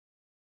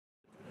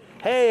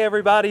Hey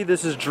everybody,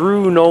 this is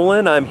Drew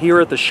Nowlin. I'm here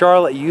at the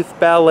Charlotte Youth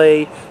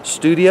Ballet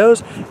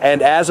Studios,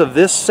 and as of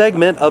this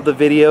segment of the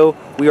video,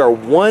 we are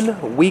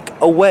 1 week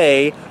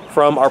away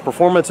from our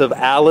performance of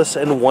Alice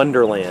in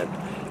Wonderland.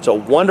 It's a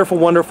wonderful,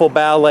 wonderful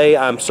ballet.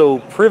 I'm so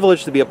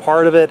privileged to be a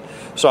part of it,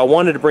 so I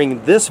wanted to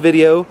bring this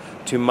video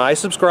to my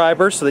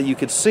subscribers so that you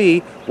could see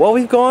what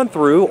we've gone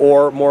through,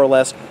 or more or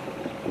less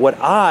what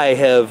I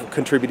have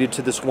contributed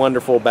to this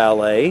wonderful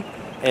ballet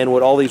and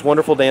what all these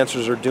wonderful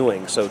dancers are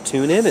doing. So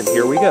tune in and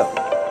here we go.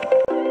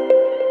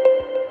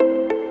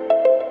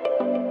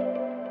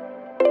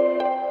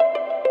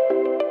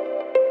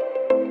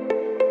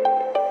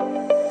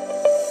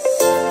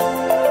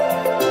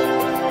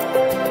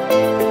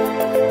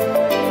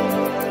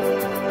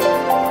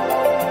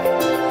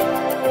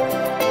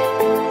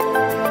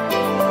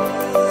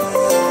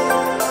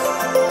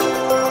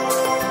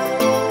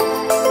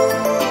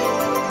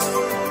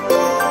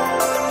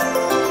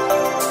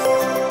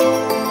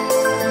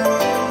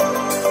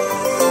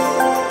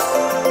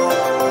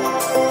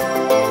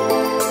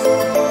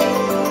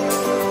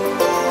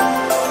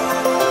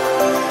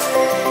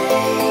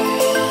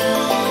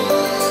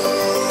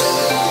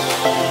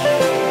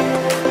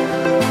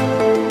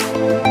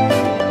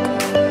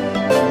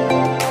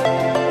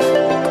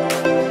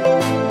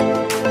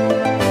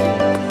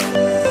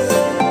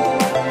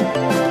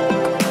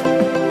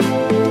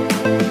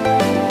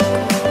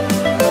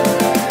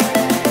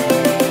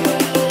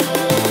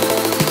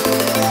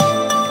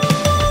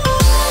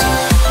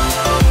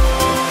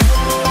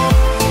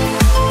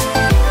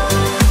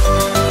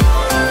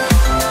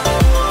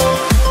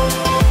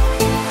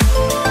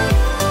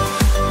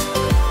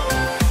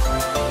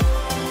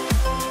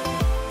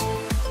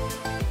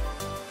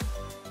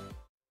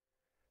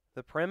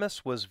 The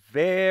premise was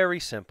very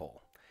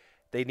simple.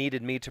 They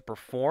needed me to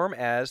perform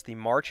as the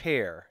March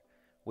Hare,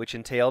 which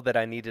entailed that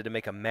I needed to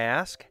make a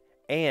mask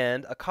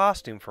and a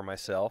costume for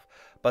myself,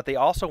 but they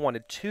also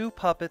wanted 2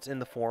 puppets in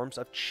the forms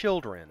of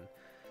children.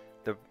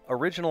 The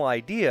original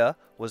idea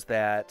was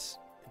that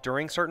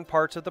during certain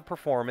parts of the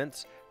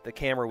performance, the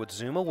camera would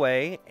zoom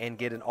away and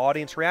get an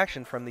audience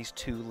reaction from these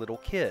 2 little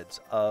kids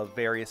of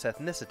various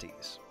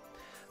ethnicities.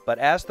 But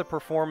as the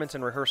performance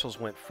and rehearsals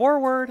went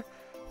forward,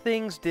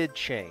 things did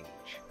change.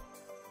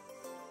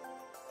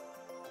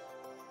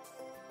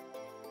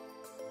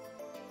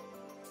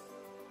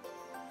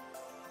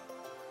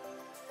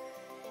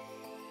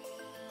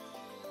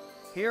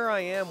 Here I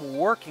am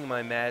working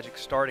my magic,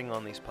 starting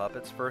on these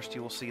puppets. First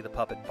you will see the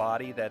puppet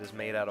body that is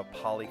made out of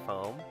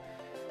polyfoam.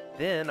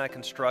 Then I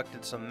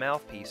constructed some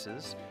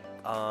mouthpieces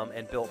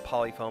and built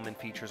polyfoam and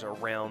features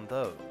around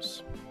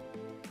those.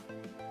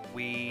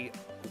 We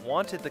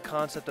wanted the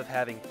concept of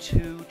having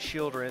 2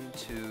 children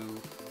to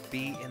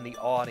be in the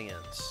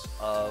audience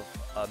of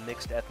a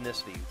mixed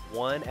ethnicity.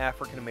 One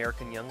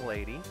African-American young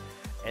lady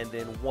and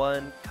then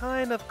one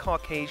kind of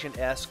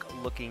Caucasian-esque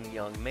looking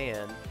young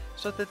man,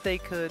 so that they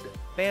could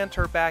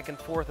banter back and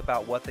forth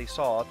about what they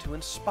saw to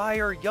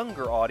inspire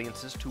younger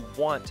audiences to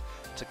want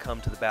to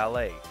come to the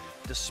ballet.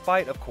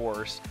 Despite, of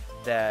course,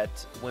 that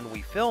when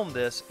we filmed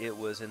this, it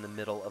was in the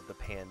middle of the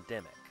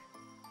pandemic.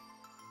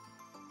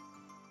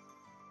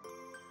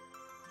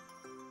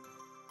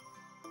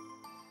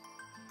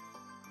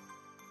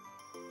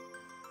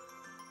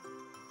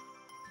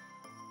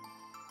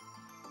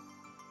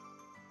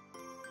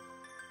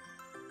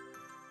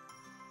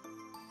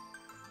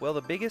 Well,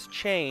 the biggest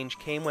change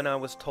came when I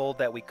was told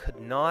that we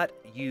could not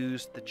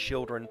use the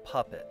children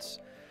puppets.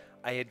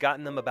 I had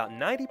gotten them about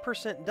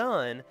 90%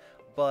 done,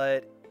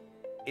 but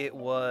it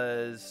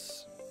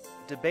was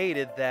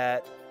debated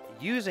that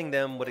using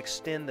them would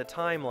extend the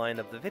timeline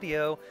of the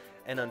video,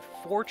 and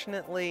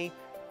unfortunately,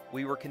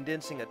 we were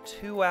condensing a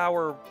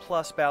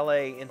 2-hour-plus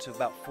ballet into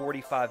about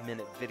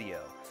 45-minute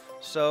video.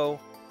 So,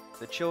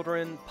 the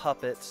children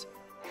puppets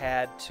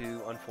had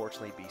to,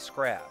 unfortunately, be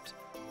scrapped.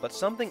 But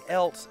something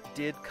else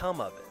did come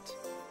of it.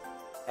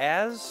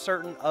 As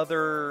certain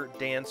other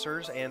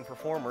dancers and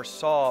performers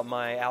saw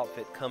my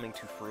outfit coming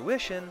to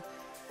fruition,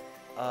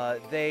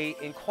 they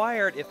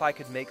inquired if I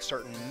could make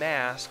certain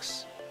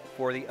masks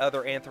for the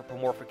other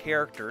anthropomorphic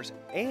characters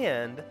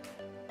and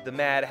the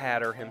Mad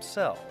Hatter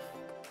himself.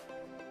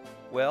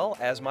 Well,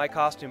 as my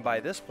costume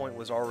by this point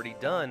was already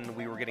done,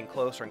 we were getting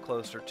closer and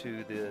closer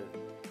to the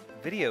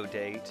video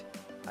date.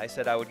 I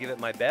said I would give it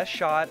my best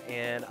shot,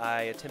 and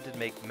I attempted to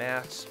make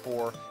masks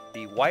for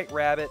the White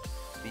Rabbit,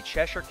 the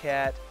Cheshire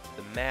Cat,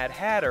 the Mad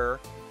Hatter,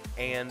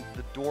 and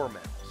the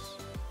Dormouse.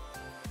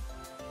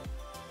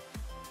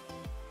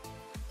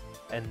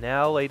 And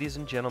now, ladies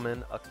and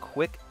gentlemen, a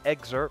quick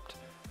excerpt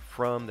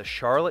from the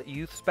Charlotte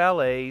Youth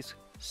Ballet's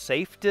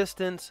Safe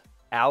Distance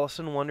Alice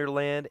in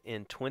Wonderland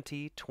in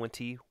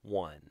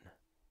 2021.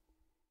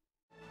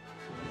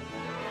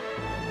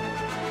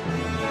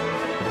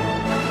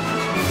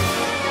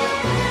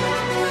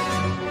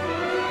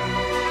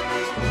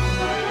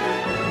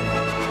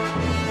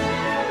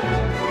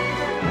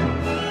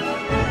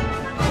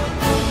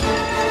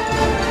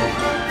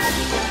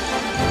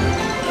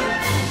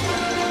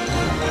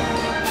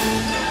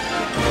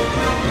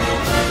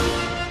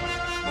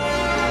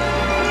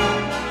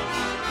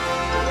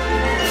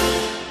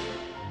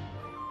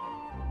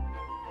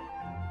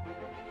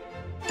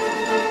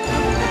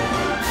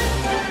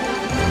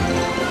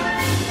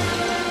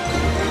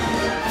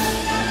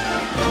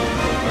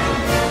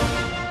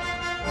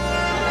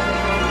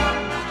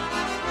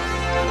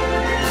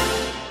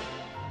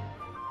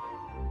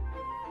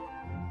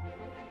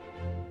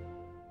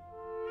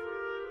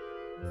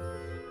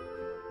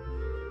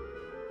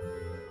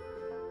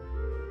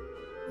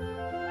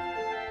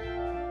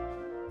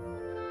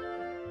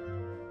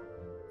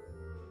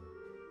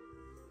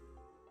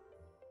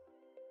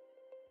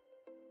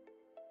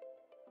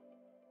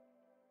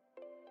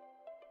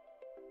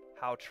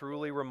 How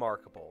truly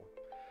remarkable.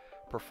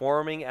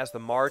 Performing as the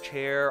March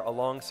Hare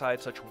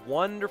alongside such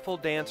wonderful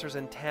dancers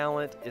and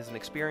talent is an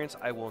experience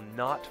I will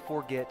not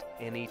forget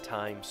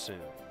anytime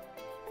soon.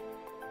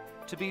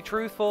 To be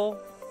truthful,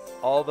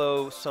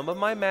 although some of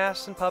my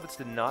masks and puppets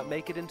did not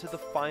make it into the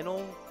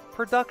final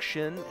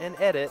production and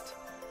edit,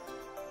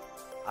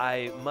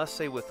 I must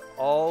say with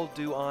all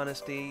due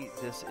honesty,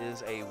 this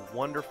is a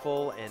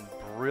wonderful and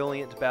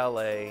brilliant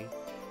ballet.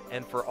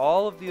 And for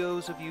all of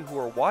those of you who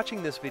are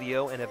watching this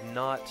video and have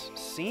not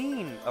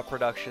seen a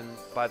production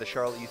by the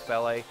Charlotte Youth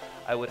Ballet,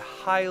 I would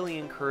highly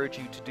encourage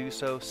you to do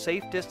so,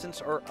 safe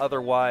distance or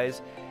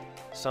otherwise,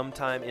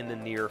 sometime in the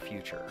near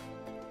future.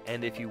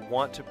 And if you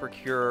want to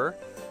procure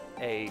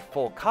a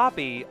full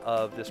copy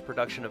of this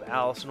production of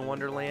Alice in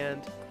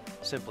Wonderland,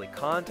 simply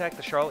contact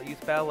the Charlotte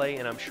Youth Ballet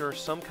and I'm sure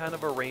some kind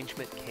of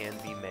arrangement can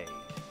be made.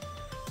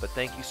 But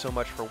thank you so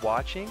much for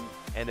watching,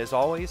 and as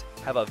always,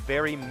 have a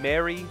very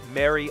merry,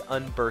 merry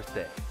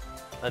unbirthday.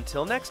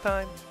 Until next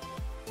time.